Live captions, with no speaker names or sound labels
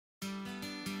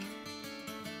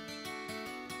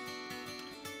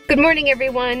Good morning,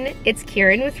 everyone. It's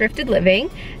Karen with Thrifted Living.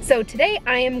 So today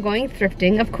I am going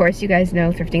thrifting. Of course, you guys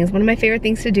know thrifting is one of my favorite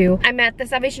things to do. I'm at the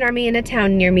Salvation Army in a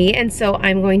town near me, and so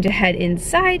I'm going to head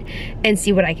inside and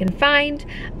see what I can find.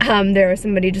 There was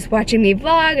somebody just watching me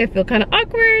vlog. I feel kind of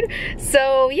awkward.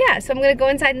 So yeah, so I'm gonna go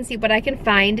inside and see what I can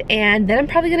find, and then I'm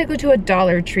probably gonna go to a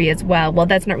Dollar Tree as well. Well,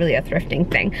 that's not really a thrifting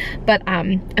thing, but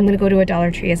I'm gonna go to a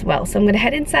Dollar Tree as well. So I'm gonna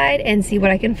head inside and see what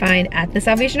I can find at the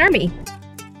Salvation Army.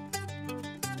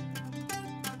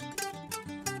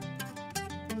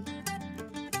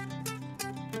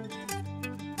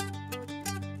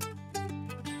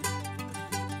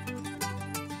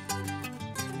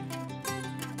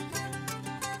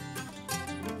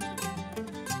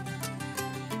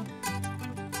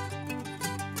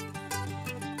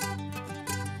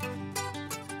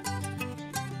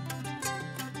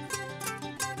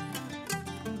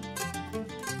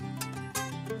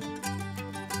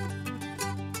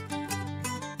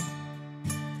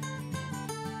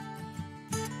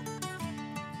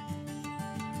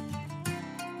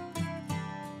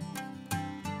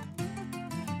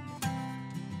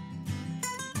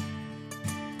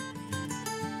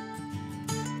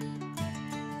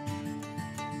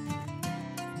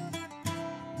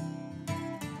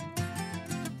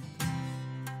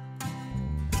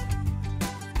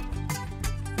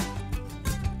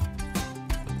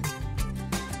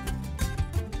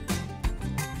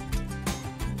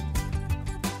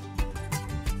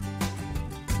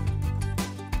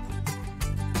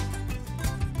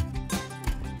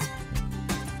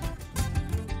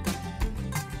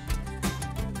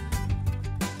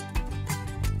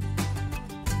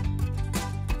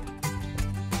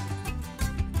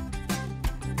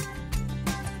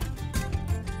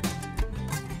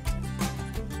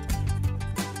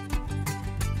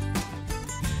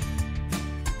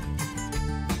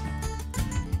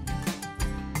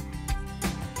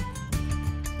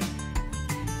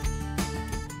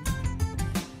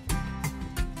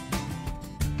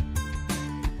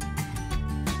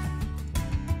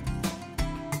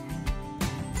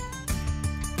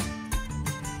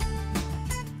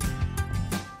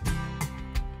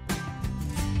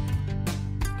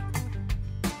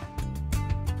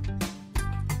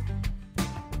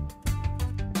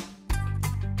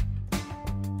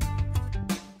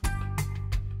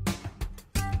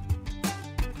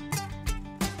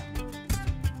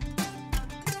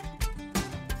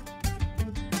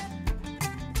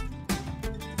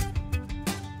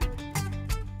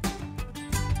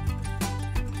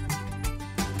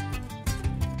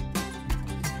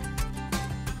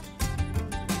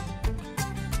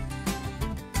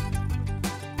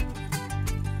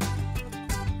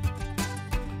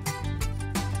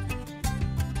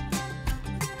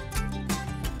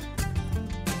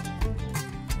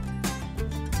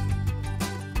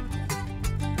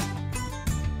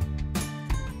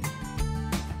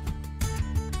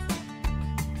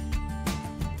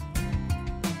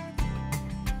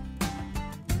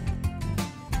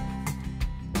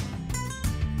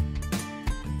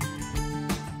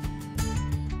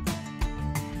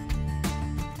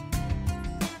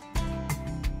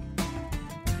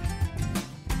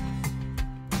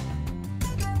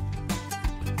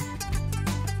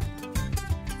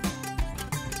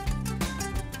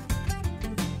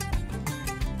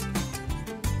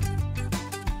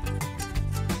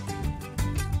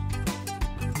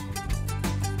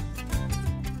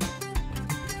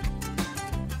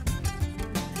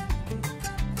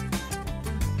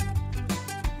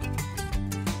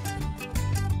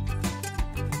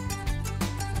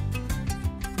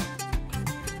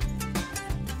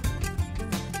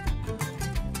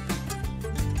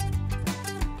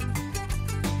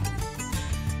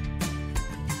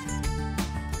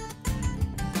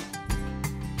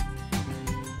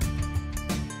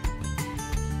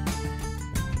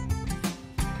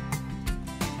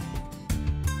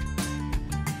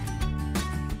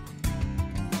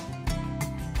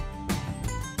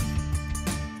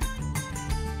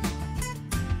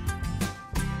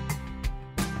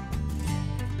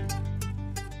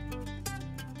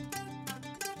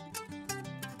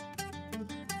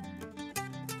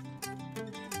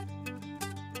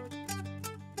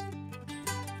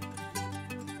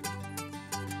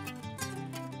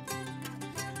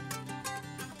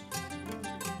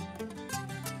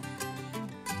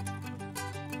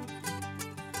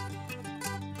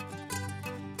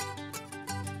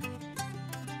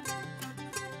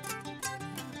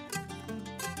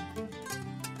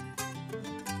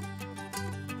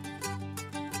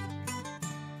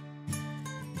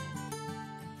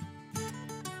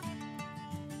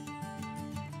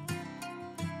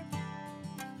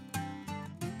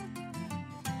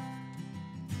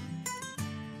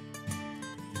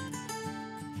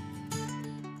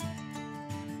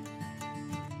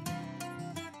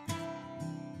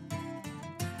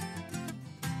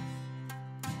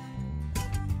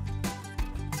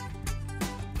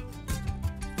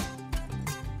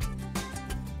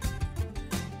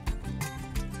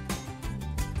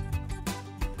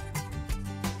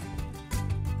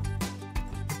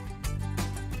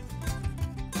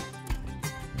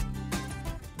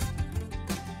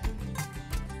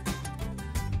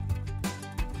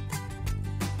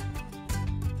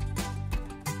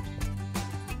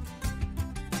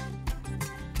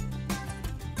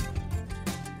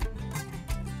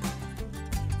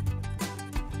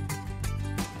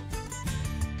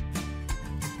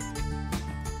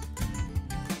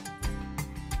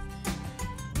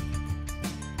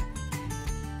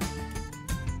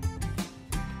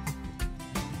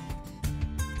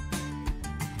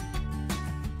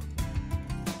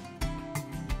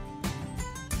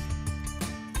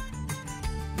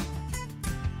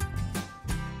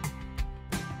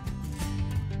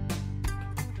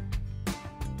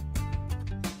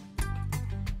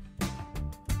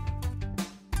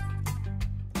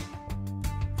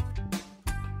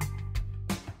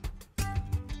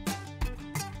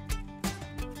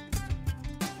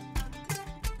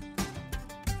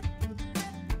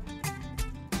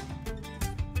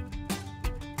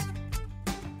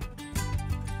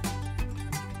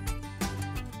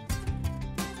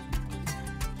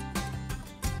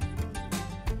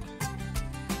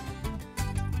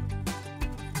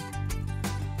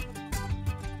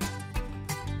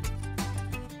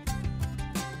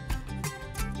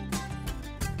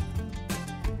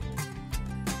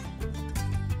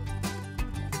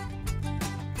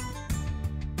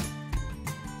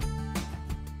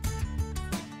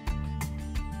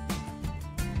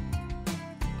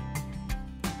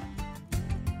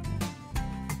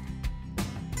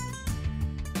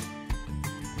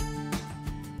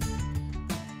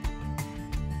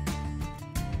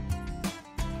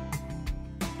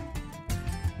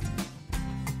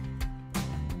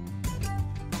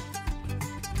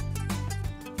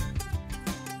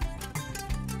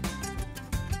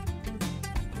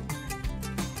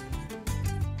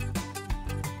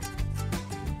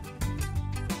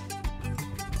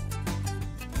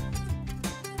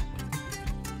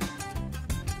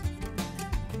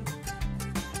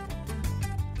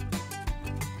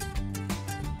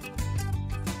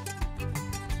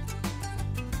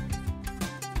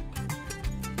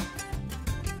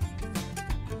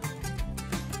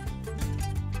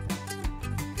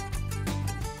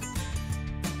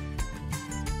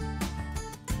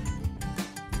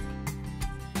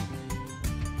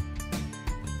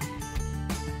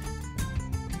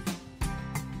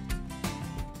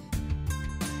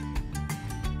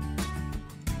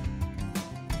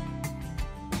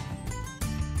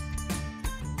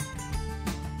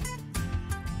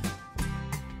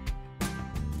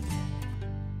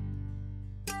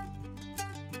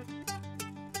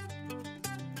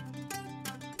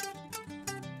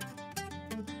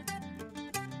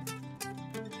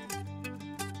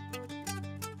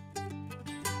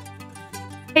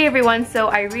 Hey everyone, so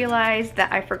I realized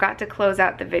that I forgot to close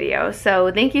out the video. So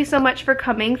thank you so much for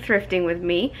coming thrifting with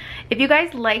me. If you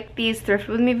guys like these thrift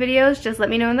with me videos, just let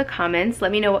me know in the comments. Let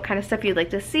me know what kind of stuff you'd like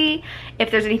to see.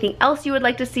 If there's anything else you would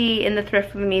like to see in the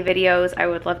thrift with me videos, I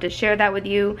would love to share that with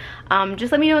you.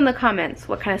 Just let me know in the comments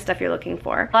what kind of stuff you're looking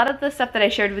for. A lot of the stuff that I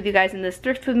shared with you guys in this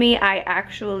thrift with me, I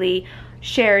actually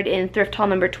shared in thrift haul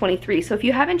number 23. So if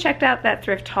you haven't checked out that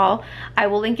thrift haul, I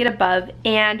will link it above.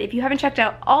 And if you haven't checked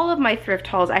out all of my thrift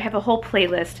hauls, I have a whole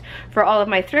playlist for all of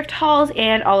my thrift hauls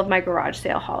and all of my garage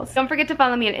sale hauls. Don't forget to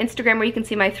follow me on Instagram where you can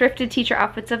see my thrifted teacher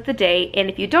outfits of the day. And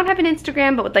if you don't have an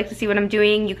Instagram but would like to see what I'm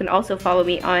doing, you can also follow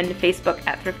me on Facebook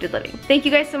at Thrifted Living. Thank you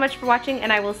guys so much for watching,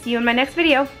 and I will see you in my next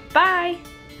video. Bye!